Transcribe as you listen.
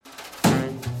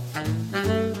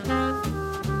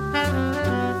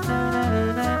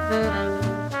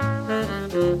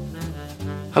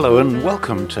Hello and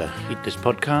welcome to Eat This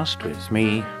Podcast with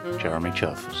me, Jeremy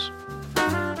Cherfas.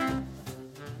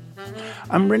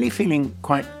 I'm really feeling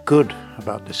quite good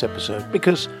about this episode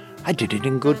because I did it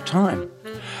in good time.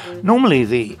 Normally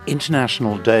the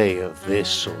International Day of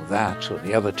this or that or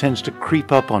the other tends to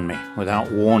creep up on me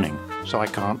without warning, so I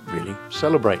can't really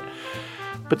celebrate.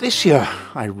 But this year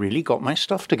I really got my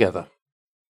stuff together.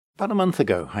 About a month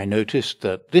ago I noticed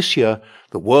that this year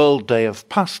the World Day of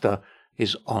Pasta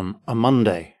is on a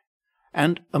Monday,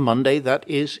 and a Monday that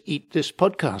is Eat This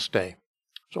Podcast Day.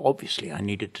 So obviously I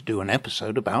needed to do an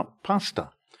episode about pasta.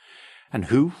 And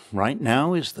who, right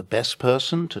now, is the best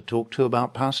person to talk to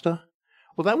about pasta?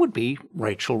 Well, that would be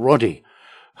Rachel Roddy.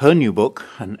 Her new book,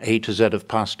 An A to Z of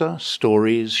Pasta,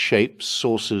 Stories, Shapes,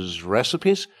 Sauces,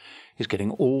 Recipes, is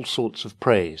getting all sorts of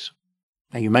praise.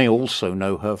 Now, you may also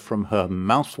know her from her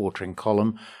mouth-watering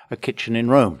column, A Kitchen in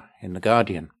Rome, in The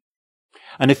Guardian.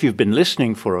 And if you've been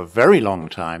listening for a very long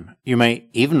time, you may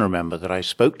even remember that I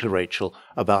spoke to Rachel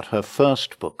about her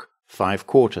first book, 5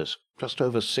 Quarters, just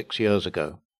over 6 years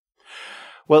ago.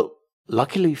 Well,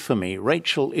 luckily for me,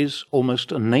 Rachel is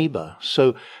almost a neighbour,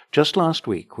 so just last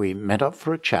week we met up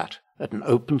for a chat at an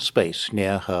open space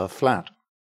near her flat.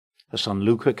 Her son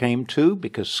Luca came too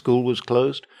because school was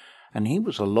closed, and he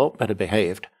was a lot better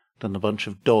behaved than the bunch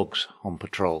of dogs on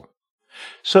patrol.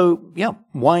 So,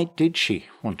 why did she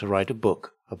want to write a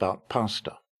book about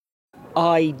pasta?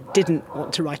 I didn't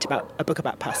want to write about a book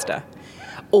about pasta,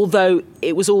 although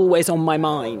it was always on my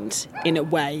mind in a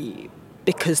way,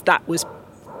 because that was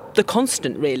the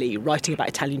constant, really, writing about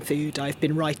Italian food. I've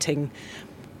been writing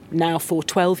now for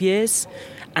 12 years,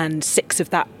 and 6 of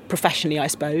that professionally, I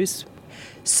suppose.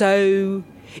 So,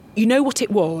 you know what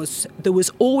it was? There was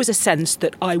always a sense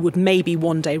that I would maybe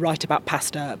one day write about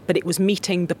pasta, but it was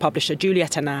meeting the publisher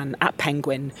Juliet Annan at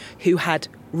Penguin, who had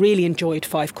really enjoyed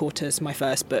 5 Quarters, my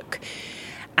first book.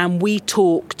 And we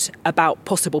talked about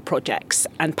possible projects,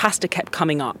 and pasta kept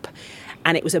coming up.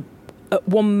 And it was at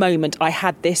one moment I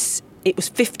had this, it was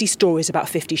 50 stories about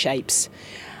 50 shapes.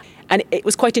 And it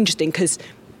was quite interesting because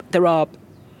there are,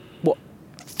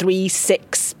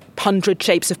 300-600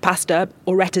 shapes of pasta.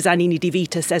 Oretta Zanini di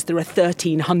Vita says there are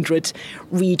 1,300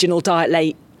 regional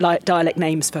dialect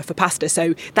names for pasta.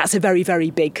 So that's a very, very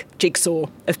big jigsaw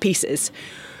of pieces.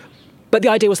 But the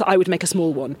idea was that I would make a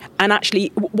small one. And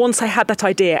actually, once I had that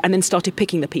idea and then started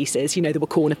picking the pieces, there were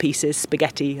corner pieces,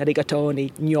 spaghetti,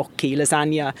 rigatoni, gnocchi,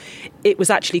 lasagna, it was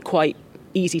actually quite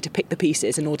easy to pick the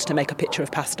pieces in order to make a picture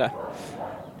of pasta.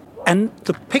 And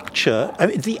the picture,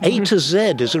 the A to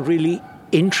Z is a really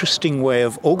interesting way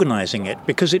of organising it,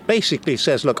 because it basically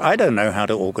says, look, I don't know how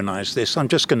to organise this, I'm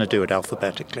just going to do it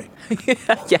alphabetically.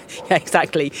 yeah,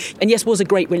 exactly. And yes, was a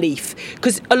great relief,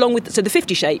 because along with the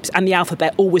 50 shapes and the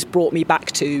alphabet always brought me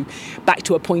back to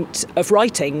a point of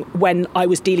writing when I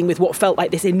was dealing with what felt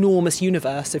like this enormous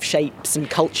universe of shapes and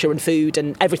culture and food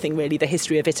and everything, really, the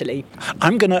history of Italy.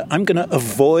 I'm gonna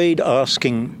avoid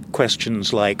asking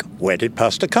questions like, where did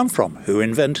pasta come from? Who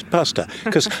invented pasta?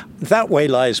 Because that way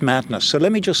lies madness. So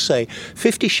let me just say,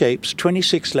 50 shapes,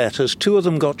 26 letters, 2 of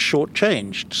them got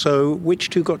shortchanged. So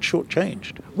which 2 got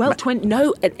shortchanged? Well,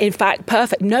 no, in fact,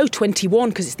 perfect. No, 21,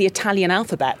 because it's the Italian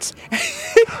alphabet.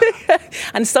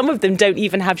 And some of them don't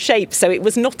even have shapes. So it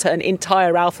was not an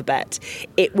entire alphabet.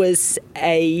 It was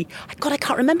I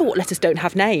can't remember what letters don't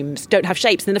have names, don't have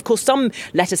shapes. And then, of course, some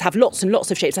letters have lots and lots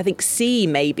of shapes. I think C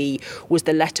maybe was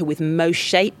the letter with most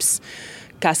shapes.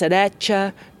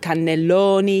 Casareccia,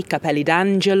 Cannelloni, Capelli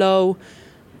d'Angelo,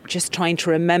 just trying to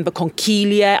remember,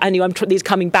 Conchiglia. I knew these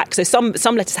coming back. So some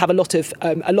letters have a lot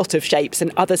of shapes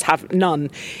and others have none.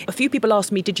 A few people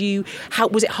asked me,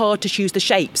 was it hard to choose the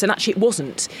shapes? And actually it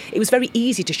wasn't. It was very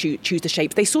easy to choose the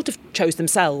shapes. They sort of chose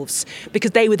themselves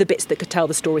because they were the bits that could tell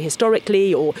the story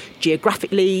historically or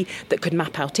geographically, that could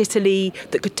map out Italy,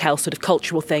 that could tell sort of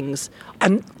cultural things.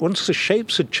 And once the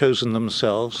shapes had chosen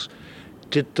themselves,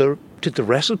 did the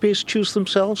recipes choose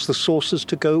themselves, the sauces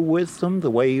to go with them,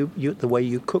 the way you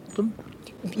cook them?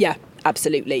 Yeah,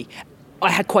 absolutely.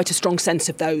 I had quite a strong sense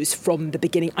of those from the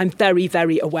beginning. I'm very,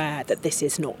 very aware that this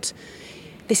is not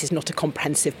a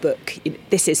comprehensive book.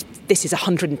 This is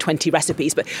 120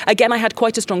 recipes. But again, I had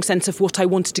quite a strong sense of what I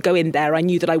wanted to go in there. I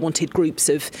knew that I wanted groups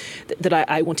that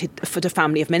I wanted for the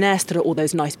family of minestra, all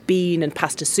those nice bean and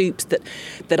pasta soups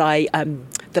that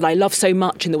I love so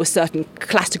much, and there were certain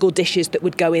classical dishes that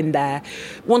would go in there.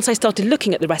 Once I started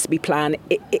looking at the recipe plan,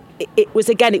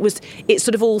 it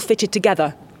sort of all fitted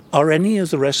together. Are any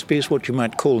of the recipes what you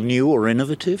might call new or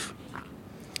innovative?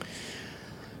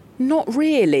 Not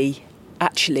really.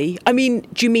 actually. I mean,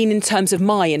 do you mean in terms of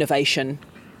my innovation?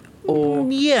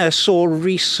 Or Yes, or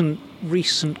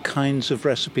recent kinds of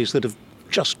recipes that have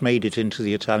just made it into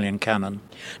the Italian canon.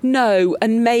 No,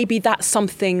 and maybe that's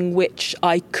something which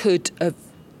I could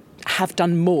have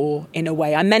done more in a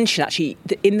way. I mentioned actually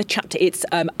in the chapter it's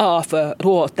R for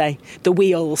ruote, the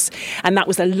wheels, and that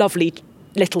was a lovely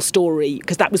little story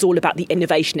because that was all about the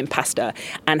innovation in pasta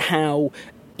and how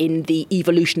in the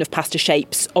evolution of pasta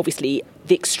shapes, obviously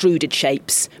the extruded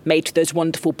shapes made to those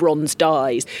wonderful bronze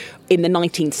dies. In the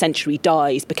 19th century,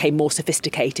 dies became more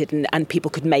sophisticated and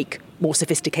people could make more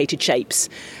sophisticated shapes.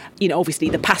 You know, obviously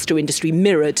the pasta industry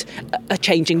mirrored a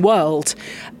changing world,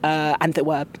 and there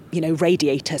were, you know,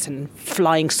 radiators and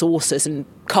flying saucers and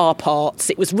car parts.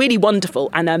 It was really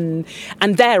wonderful, and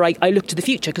there I looked to the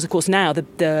future because, of course, now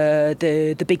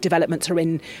the big developments are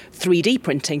in 3D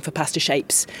printing for pasta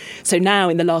shapes. So now,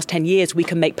 in the last 10 years, we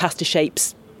can make pasta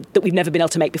shapes that we've never been able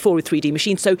to make before with 3D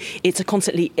machines. So it's a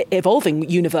constantly evolving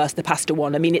universe, the pasta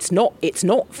one. I mean, it's not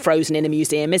frozen in a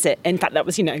museum, is it? In fact, that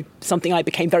was, you know, something I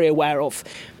became very aware of.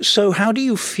 So how do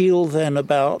you feel then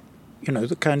about, you know,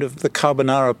 the kind of the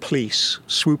carbonara police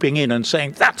swooping in and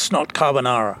saying, that's not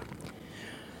carbonara?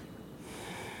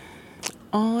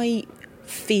 I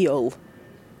feel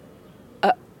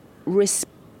a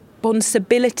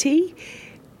responsibility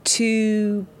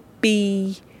to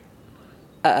be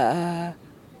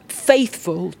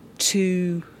faithful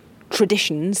to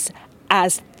traditions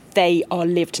as they are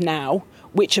lived now,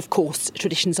 which of course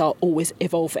traditions are always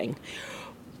evolving,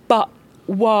 but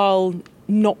while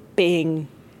not being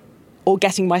or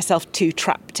getting myself too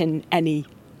trapped in any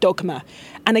dogma.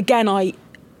 And again,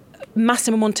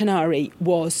 Massimo Montanari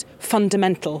was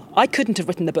fundamental. I couldn't have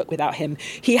written the book without him.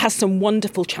 He has some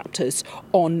wonderful chapters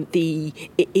on the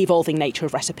evolving nature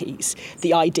of recipes,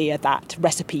 the idea that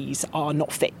recipes are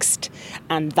not fixed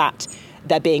and that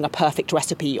there being a perfect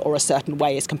recipe or a certain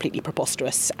way is completely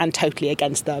preposterous and totally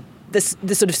against the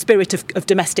sort of spirit of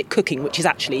domestic cooking, which is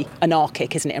actually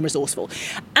anarchic, isn't it, and resourceful.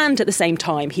 And at the same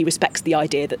time, he respects the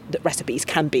idea that recipes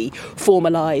can be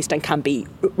formalised and can be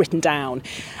written down.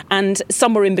 And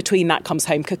somewhere in between that comes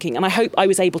home cooking. And I hope I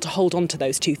was able to hold on to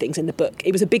those two things in the book.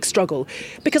 It was a big struggle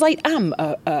because I'm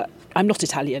not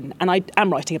Italian and I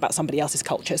am writing about somebody else's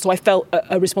culture. So I felt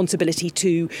a responsibility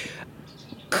to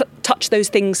touch those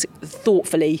things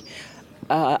thoughtfully.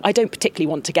 I don't particularly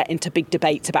want to get into big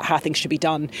debates about how things should be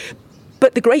done.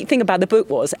 But the great thing about the book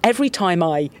was every time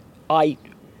I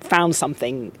found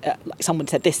something, like someone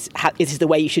said, this is the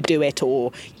way you should do it,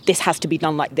 or this has to be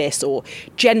done like this, or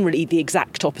generally the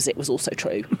exact opposite was also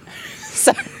true.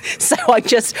 So I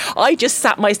just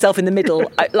sat myself in the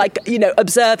middle, like, you know,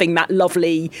 observing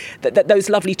those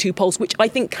lovely two poles, which I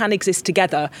think can exist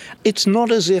together. It's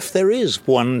not as if there is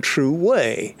one true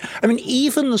way. I mean,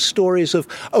 even the stories of,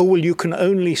 oh, well, you can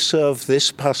only serve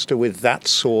this pasta with that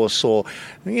sauce, or,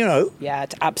 you know. Yeah,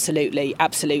 absolutely.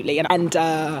 And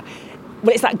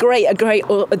well, it's that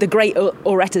the great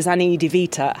Oretta Zanini di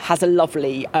Vita has a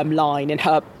lovely line in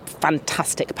her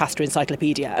fantastic pasta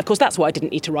encyclopedia. Of course, that's why I didn't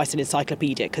need to write an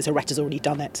encyclopedia, because Oretta's already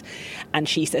done it. And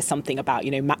she says something about, you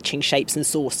know, matching shapes and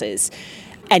sauces.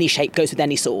 Any shape goes with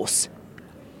any sauce.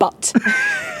 But,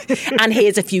 and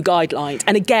here's a few guidelines.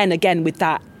 And again, with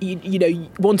that, you know,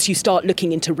 once you start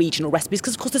looking into regional recipes,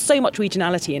 because of course there's so much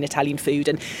regionality in Italian food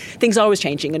and things are always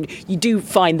changing. And you do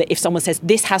find that if someone says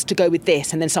this has to go with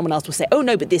this, and then someone else will say, oh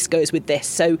no, but this goes with this.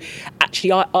 So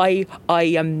actually, I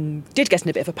did get in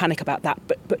a bit of a panic about that,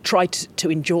 but tried to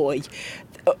enjoy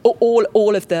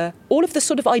all of the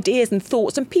sort of ideas and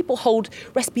thoughts, and people hold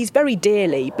recipes very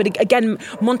dearly. But again,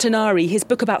 Montanari, his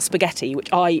book about spaghetti,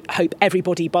 which I hope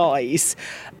everybody buys,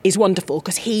 is wonderful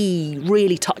because he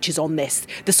really touches on this,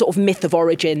 the sort of myth of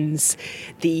origins,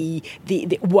 the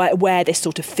where this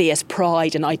sort of fierce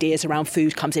pride and ideas around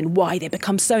food comes in, why they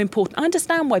become so important. I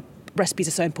understand why recipes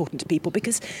are so important to people,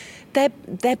 because they're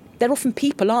often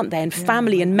people, aren't they, and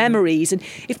family and memories. And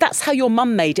if that's how your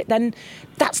mum made it, then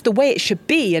that's the way it should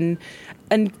be, and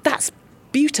that's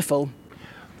beautiful.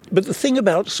 But the thing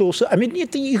about sauce, I mean,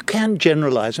 you can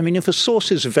generalise. I mean, if a sauce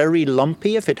is very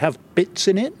lumpy, if it have bits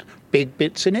in it, big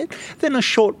bits in it, then a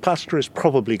short pasta is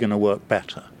probably going to work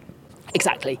better.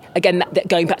 Exactly. Again,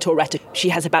 going back to Oretta, she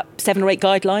has about 7 or 8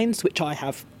 guidelines, which I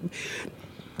have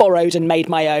borrowed and made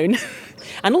my own.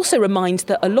 And also reminds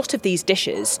that a lot of these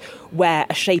dishes where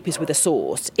a shape is with a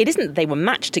sauce, it isn't that they were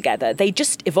matched together, they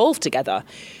just evolved together.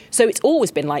 So it's always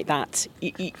been like that.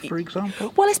 For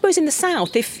example? Well, I suppose in the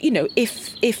South, if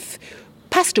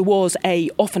pasta was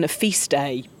often a feast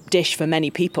day dish for many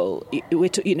people.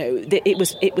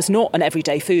 It was not an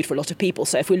everyday food for a lot of people.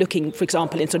 So if we're looking, for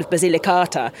example, in sort of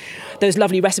Basilicata, those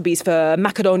lovely recipes for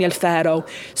macaroni alfredo,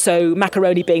 so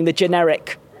macaroni being the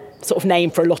generic sort of name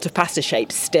for a lot of pasta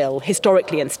shapes still,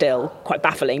 historically and still, quite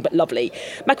baffling but lovely.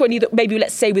 Macaroni that maybe,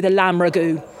 let's say, with a lamb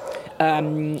ragout,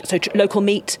 local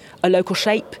meat, a local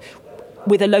shape,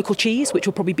 with a local cheese, which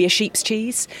will probably be a sheep's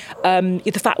cheese.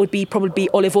 The fat would be probably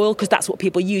olive oil, because that's what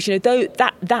people use. Though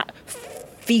that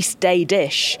feast day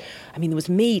dish, I mean, there was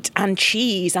meat and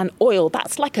cheese and oil.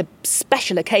 That's like a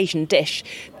special occasion dish.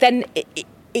 Then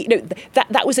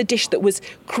that was a dish that was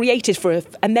created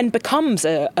and then becomes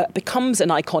an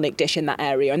iconic dish in that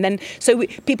area. And then so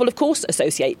people, of course,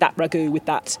 associate that ragout with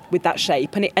that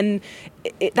shape, and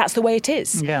that's the way it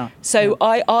is. Yeah. So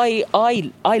yeah.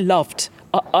 I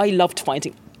loved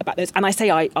finding about this, and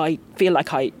I feel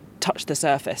like I touched the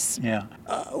surface. Yeah.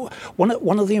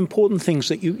 One of the important things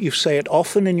that you say it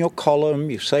often in your column,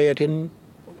 you say it in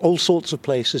all sorts of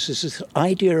places, is this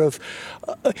idea of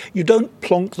you don't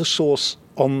plonk the sauce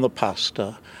on the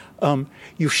pasta.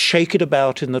 You shake it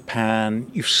about in the pan,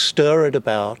 you stir it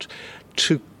about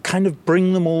to kind of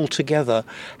bring them all together.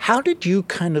 How did you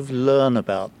kind of learn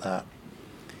about that?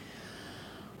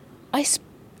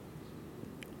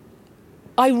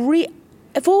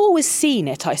 I've always seen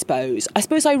it, I suppose. I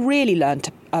suppose I really learned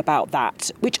about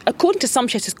that, which, according to some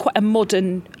chefs, is quite a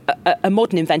modern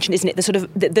invention, isn't it? The sort of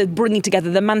the bringing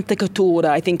together, the mantecatura,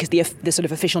 I think, is the sort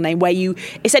of official name, where you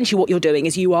essentially what you're doing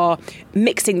is you are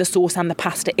mixing the sauce and the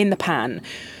pasta in the pan,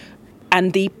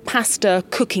 and the pasta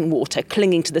cooking water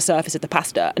clinging to the surface of the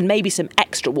pasta, and maybe some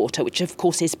extra water, which of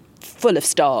course is full of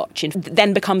starch, and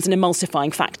then becomes an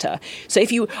emulsifying factor. So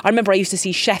I remember I used to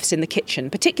see chefs in the kitchen,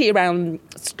 particularly around,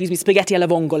 spaghetti alla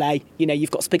vongole.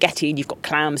 You've got spaghetti and you've got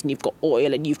clams and you've got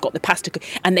oil and you've got the pasta,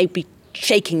 and they'd be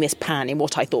shaking this pan in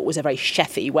what I thought was a very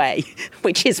chefy way,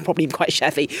 which is probably quite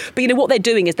chefy. But what they're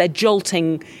doing is they're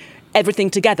jolting everything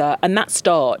together, and that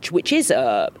starch, which is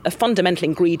a fundamental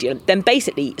ingredient, then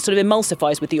basically sort of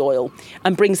emulsifies with the oil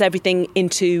and brings everything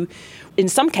into, in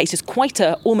some cases, quite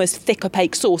a almost thick,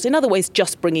 opaque sauce. In other ways,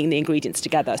 just bringing the ingredients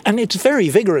together. And it's very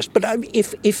vigorous. But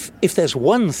if there's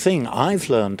one thing I've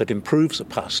learned that improves a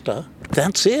pasta,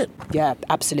 that's it. Yeah,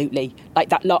 absolutely. Like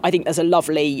that. I think there's a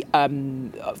lovely,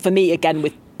 for me, again,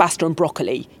 with pasta and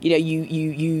broccoli.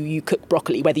 You cook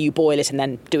broccoli, whether you boil it and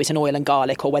then do it in oil and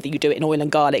garlic, or whether you do it in oil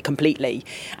and garlic completely,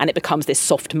 and it becomes this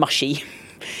soft, mushy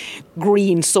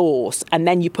green sauce, and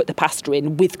then you put the pasta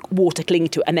in with water clinging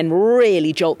to it, and then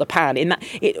really jolt the pan.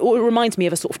 It reminds me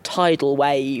of a sort of tidal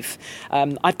wave.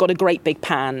 I've got a great big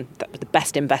pan, that was the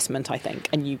best investment, I think,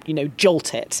 and you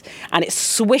jolt it, and it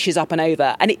swishes up and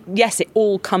over, and it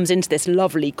all comes into this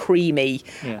lovely, creamy,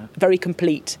 very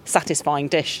complete, satisfying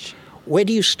dish. Where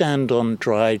do you stand on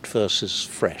dried versus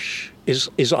fresh? Is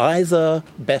either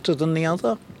better than the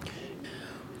other?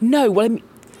 No, well,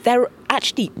 they're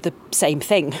actually the same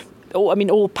thing.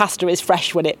 All pasta is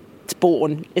fresh when it's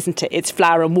born, isn't it? It's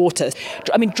flour and water.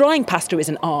 Drying pasta is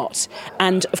an art.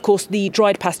 And, of course, the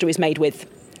dried pasta is made with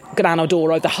grano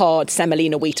duro, the hard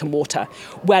semolina wheat and water,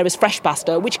 whereas fresh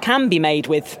pasta, which can be made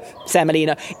with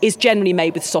semolina, is generally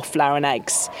made with soft flour and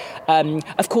eggs.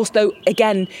 Of course, though,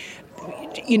 again,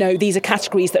 these are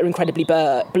categories that are incredibly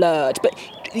blurred. But,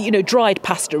 dried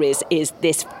pasta is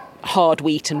this hard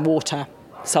wheat and water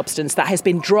substance that has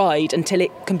been dried until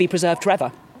it can be preserved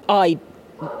forever. I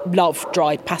love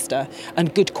dried pasta,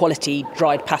 and good quality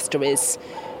dried pasta is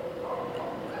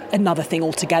another thing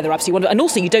altogether. Absolutely wonderful. And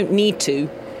also, you don't need to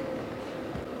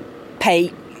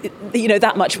pay,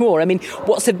 that much more.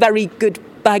 What's a very good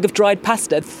bag of dried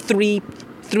pasta? €3,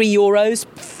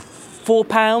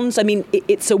 £4.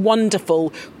 It's a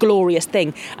wonderful, glorious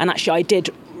thing. And actually, I did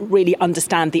really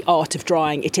understand the art of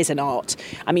drying. It is an art.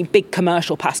 Big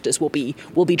commercial pastas will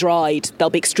be dried. They'll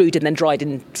be extruded and then dried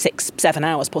in 6-7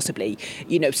 hours, possibly.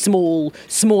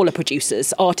 Smaller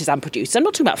producers, artisan producers. I'm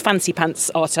not talking about fancy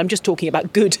pants artists. I'm just talking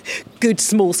about good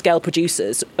small scale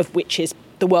producers, of which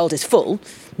the world is full,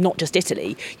 not just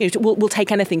Italy. We'll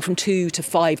take anything from 2 to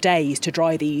 5 days to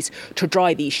dry these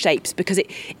shapes, because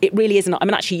it really isn't.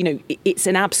 It's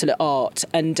an absolute art,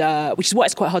 and which is why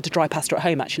it's quite hard to dry pasta at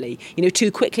home. Actually,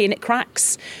 too quickly and it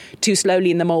cracks, too slowly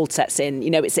and the mould sets in.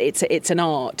 It's an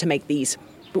art to make these,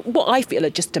 what I feel are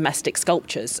just domestic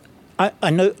sculptures. I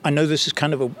know this is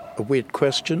kind of a weird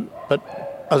question,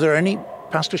 but are there any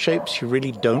pasta shapes you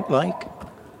really don't like?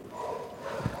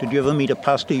 Did you ever meet a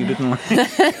pasta you didn't like?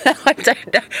 I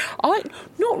don't know.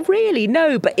 Not really,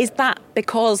 no. But is that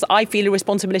because I feel a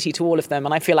responsibility to all of them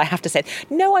and I feel I have to say,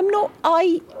 no, I'm not.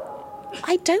 I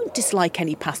don't dislike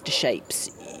any pasta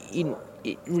shapes,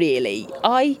 really.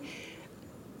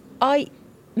 I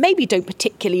maybe don't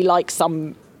particularly like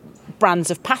some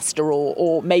brands of pasta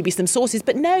or maybe some sauces,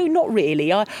 but no, not really.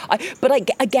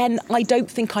 Again, I don't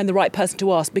think I'm the right person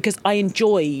to ask, because I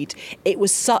enjoyed, it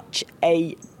was such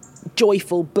a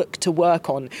joyful book to work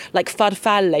on, like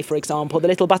farfalle, for example, the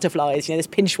little butterflies, there's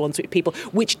pinch ones with people,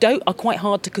 which are quite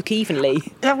hard to cook evenly.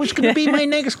 That was going to be my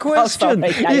next question.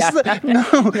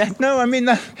 No, I mean,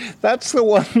 that's the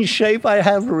one shape I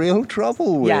have real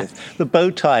trouble with. Yeah. The bow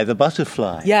tie, the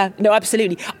butterfly. Yeah, no,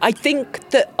 absolutely. I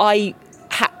think that I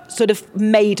sort of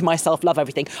made myself love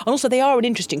everything. And also they are an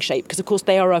interesting shape because, of course,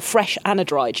 they are a fresh and a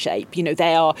dried shape.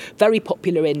 They are very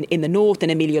popular in the north, in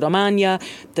Emilia-Romagna,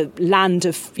 the land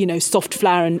of, soft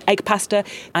flour and egg pasta.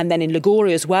 And then in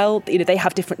Liguria as well, they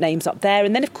have different names up there.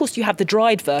 And then, of course, you have the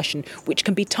dried version, which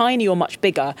can be tiny or much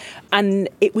bigger. And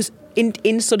it was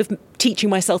in sort of teaching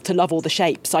myself to love all the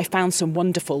shapes, I found some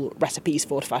wonderful recipes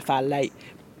for farfalle,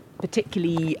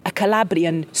 particularly a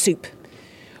Calabrian soup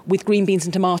with green beans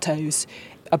and tomatoes,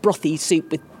 a brothy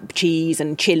soup with cheese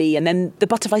and chilli, and then the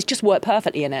butterflies just work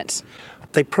perfectly in it.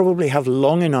 They probably have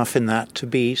long enough in that to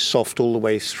be soft all the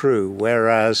way through,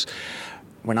 whereas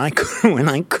when I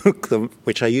cook them,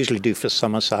 which I usually do for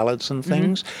summer salads and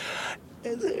things,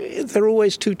 they're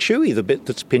always too chewy, the bit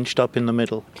that's pinched up in the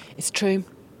middle. It's true.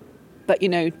 But,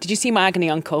 did you see my agony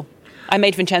uncle? I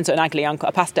made Vincenzo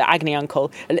a pasta agony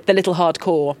uncle, the little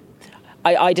hardcore.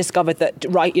 I discovered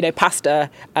that, pasta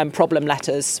problem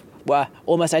letters were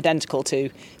almost identical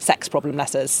to sex problem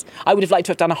letters. I would have liked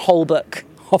to have done a whole book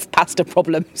of pasta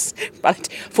problems,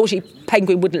 but fortunately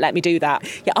Penguin wouldn't let me do that.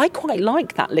 Yeah, I quite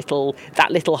like that little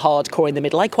hardcore in the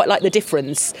middle. I quite like the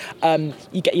difference.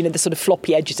 You get the sort of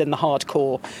floppy edges in the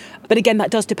hardcore. But again, that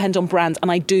does depend on brands,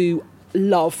 and I do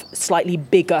love slightly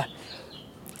bigger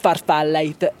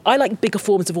farfalle. I like bigger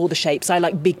forms of all the shapes. I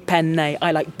like big penne,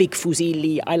 I like big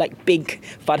fusilli, I like big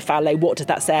farfalle. What does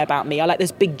that say about me? I like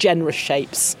those big generous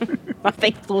shapes. I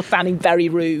think it's all sounding very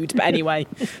rude, but anyway.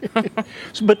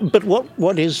 But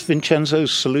what is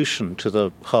Vincenzo's solution to the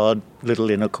hard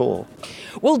little inner core?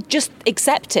 Well, just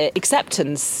accept it.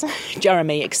 Acceptance,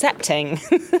 Jeremy, accepting.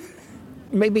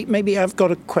 Maybe I've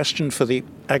got a question for the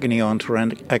agony aunt or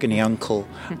agony uncle.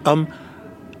 A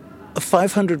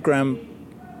 500-gram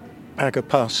bag of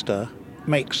pasta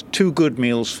makes 2 good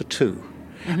meals for 2.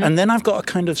 Mm-hmm. And then I've got a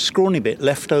kind of scrawny bit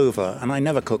left over, and I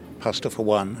never cook pasta for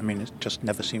 1. I mean, it just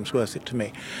never seems worth it to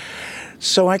me.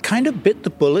 So I kind of bit the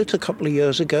bullet a couple of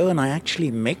years ago, and I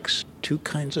actually mixed 2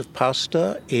 kinds of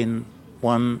pasta in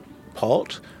 1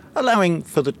 pot, allowing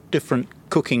for the different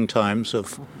cooking times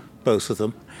of both of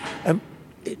them.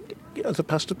 Are the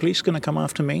pasta police going to come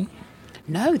after me?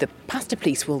 No, the pasta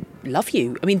police will love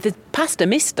you. I mean, the pasta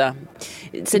mister.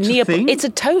 It's a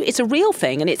real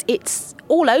thing, and it's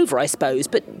all over, I suppose.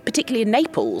 But particularly in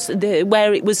Naples,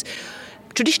 where it was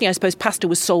traditionally, I suppose, pasta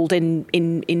was sold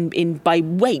in by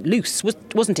weight, loose,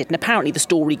 wasn't it? And apparently, the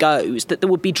story goes that there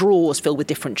would be drawers filled with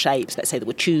different shapes. Let's say there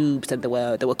were tubes, and there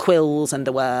were quills, and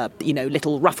there were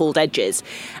little ruffled edges,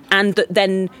 and that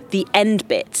then the end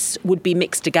bits would be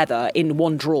mixed together in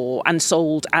one drawer and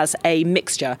sold as a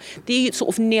mixture, the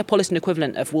sort of Neapolitan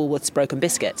equivalent of Woolworth's broken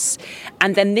biscuits,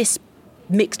 and then this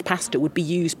mixed pasta would be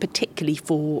used particularly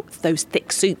for those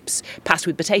thick soups, pasta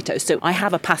with potatoes. So I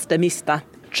have a pasta mista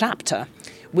chapter,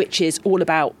 which is all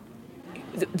about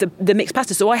the mixed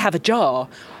pasta. So I have a jar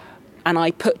and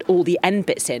I put all the end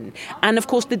bits in. And of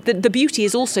course, the beauty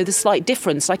is also the slight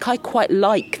difference. Like, I quite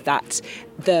like that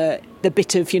the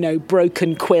bit of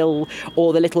broken quill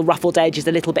or the little ruffled edge is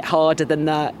a little bit harder than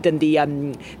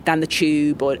the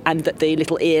tube, and that the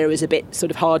little ear is a bit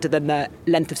sort of harder than the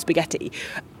length of spaghetti.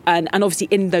 And obviously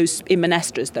in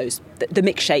menestras, the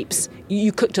mixed shapes,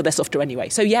 you cook till they're softer anyway.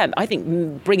 So yeah, I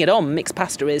think bring it on. Mixed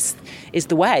pasta is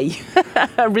the way.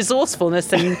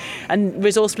 Resourcefulness and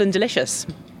resourceful and delicious.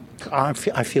 I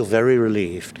feel very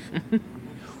relieved.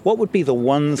 What would be the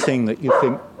one thing that you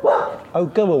think, oh,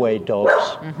 go away, dogs.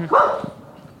 Mm-hmm.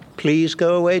 Please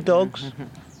go away, dogs.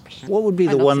 Mm-hmm. What would be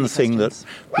the one thing that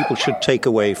people should take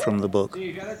away from the book?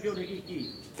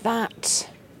 That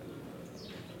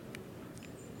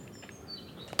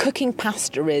cooking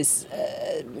pasta is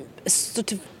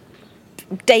sort of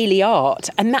daily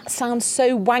art, and that sounds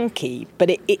so wanky,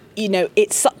 but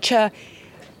it's such a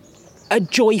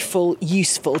joyful,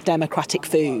 useful, democratic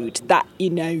food that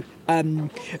a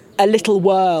little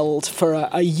world for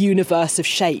a universe of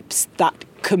shapes that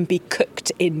can be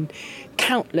cooked in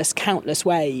countless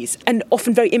ways, and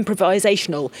often very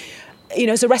improvisational.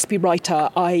 As a recipe writer,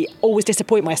 I always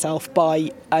disappoint myself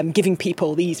by giving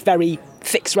people these very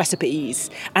fixed recipes,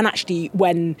 and actually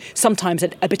when sometimes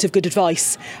a bit of good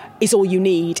advice is all you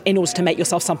need in order to make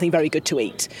yourself something very good to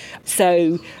eat.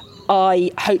 So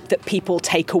I hope that people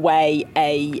take away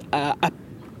a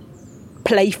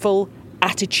playful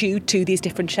attitude to these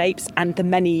different shapes and the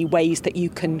many ways that you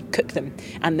can cook them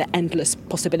and the endless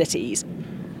possibilities.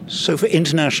 So for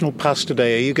International Pasta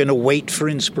Day, are you going to wait for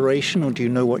inspiration, or do you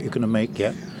know what you're going to make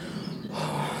yet?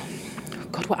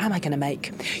 God, what am I going to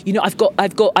make? You know, I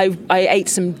ate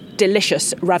some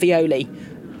delicious ravioli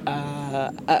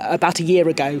about a year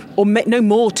ago, or no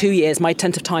more, 2 years. My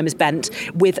tenth of time is bent,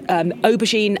 with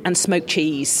aubergine and smoked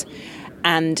cheese,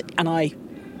 and I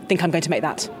think I'm going to make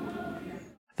that.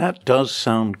 That does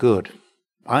sound good.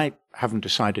 I haven't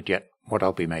decided yet what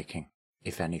I'll be making,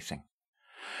 if anything.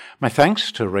 My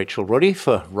thanks to Rachel Ruddy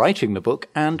for writing the book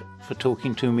and for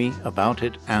talking to me about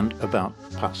it and about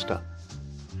pasta.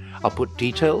 I'll put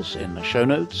details in the show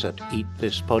notes at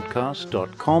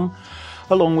eatthispodcast.com,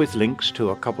 along with links to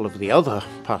a couple of the other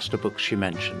pasta books she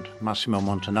mentioned, Massimo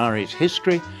Montanari's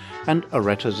History and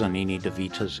Aretta Zanini de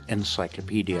Vita's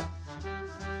Encyclopedia.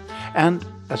 And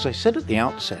as I said at the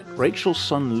outset, Rachel's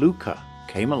son Luca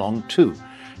came along too,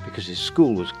 because his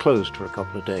school was closed for a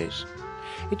couple of days.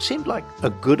 It seemed like a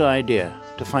good idea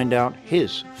to find out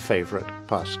his favourite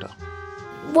pasta.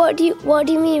 What do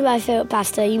you mean by favourite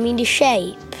pasta? You mean the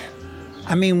shape?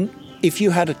 I mean, if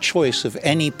you had a choice of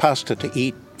any pasta to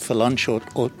eat for lunch or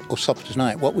supper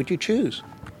tonight, what would you choose?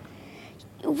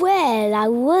 Well, I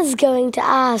was going to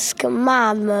ask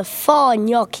Mum for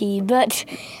gnocchi, but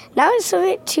now it's a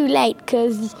bit too late,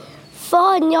 because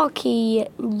for gnocchi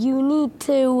you need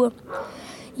to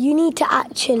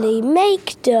actually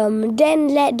make them, then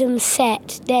let them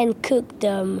set, then cook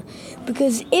them.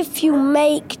 Because if you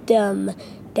make them,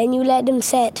 then you let them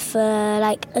set for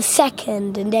like a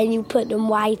second, and then you put them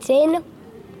right in.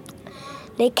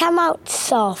 They come out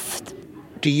soft.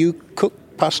 Do you cook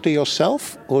pasta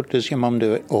yourself, or does your mum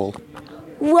do it all?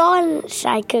 Once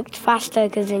I cooked pasta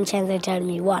because Vincenzo told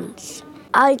me once.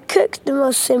 I cooked the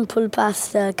most simple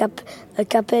pasta, a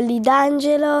capelli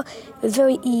d'angelo. It was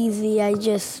very easy. I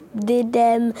just did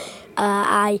them.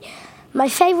 My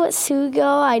favourite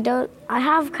sugo, I don't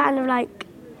want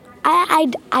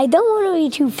to be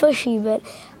too pushy, but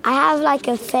I have like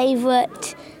a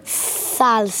favourite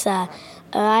salsa.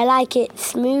 I like it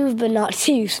smooth, but not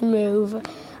too smooth.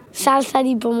 Salsa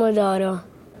di pomodoro.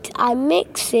 I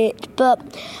mix it, but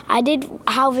I did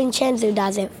how Vincenzo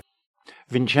does it.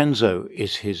 Vincenzo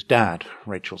is his dad,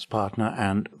 Rachel's partner,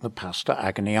 and the pasta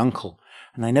agony uncle,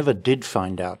 and I never did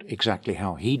find out exactly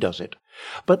how he does it.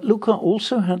 But Luca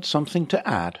also had something to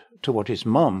add to what his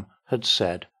mum had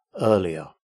said earlier.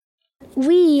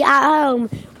 We at home,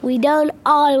 we don't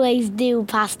always do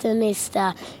pasta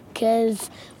mista, because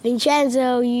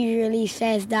Vincenzo usually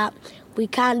says that we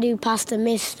can't do pasta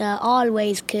mista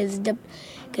always, because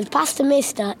pasta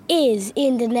mista is,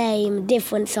 in the name,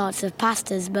 different sorts of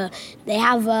pastas, but they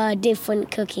have different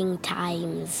cooking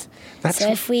times. So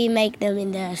if we make them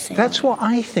in the same... That's what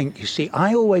I think, you see.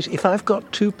 I always, if I've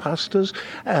got two pastas,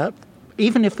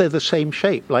 even if they're the same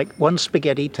shape, like one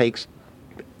spaghetti takes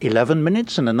 11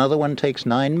 minutes and another one takes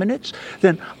 9 minutes,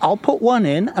 then I'll put one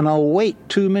in and I'll wait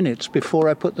 2 minutes before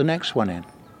I put the next one in.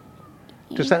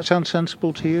 Does that sound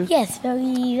sensible to you? Yes,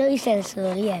 very, very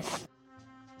sensible, yes.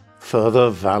 Further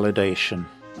validation,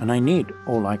 and I need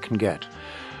all I can get.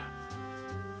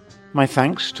 My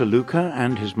thanks to Luca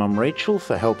and his mum Rachel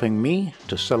for helping me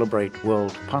to celebrate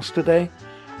World Pasta Day,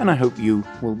 and I hope you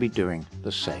will be doing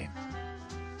the same.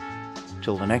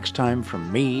 Till the next time,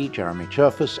 from me, Jeremy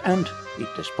Cherfas, and Eat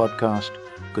This Podcast,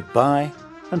 goodbye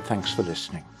and thanks for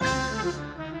listening.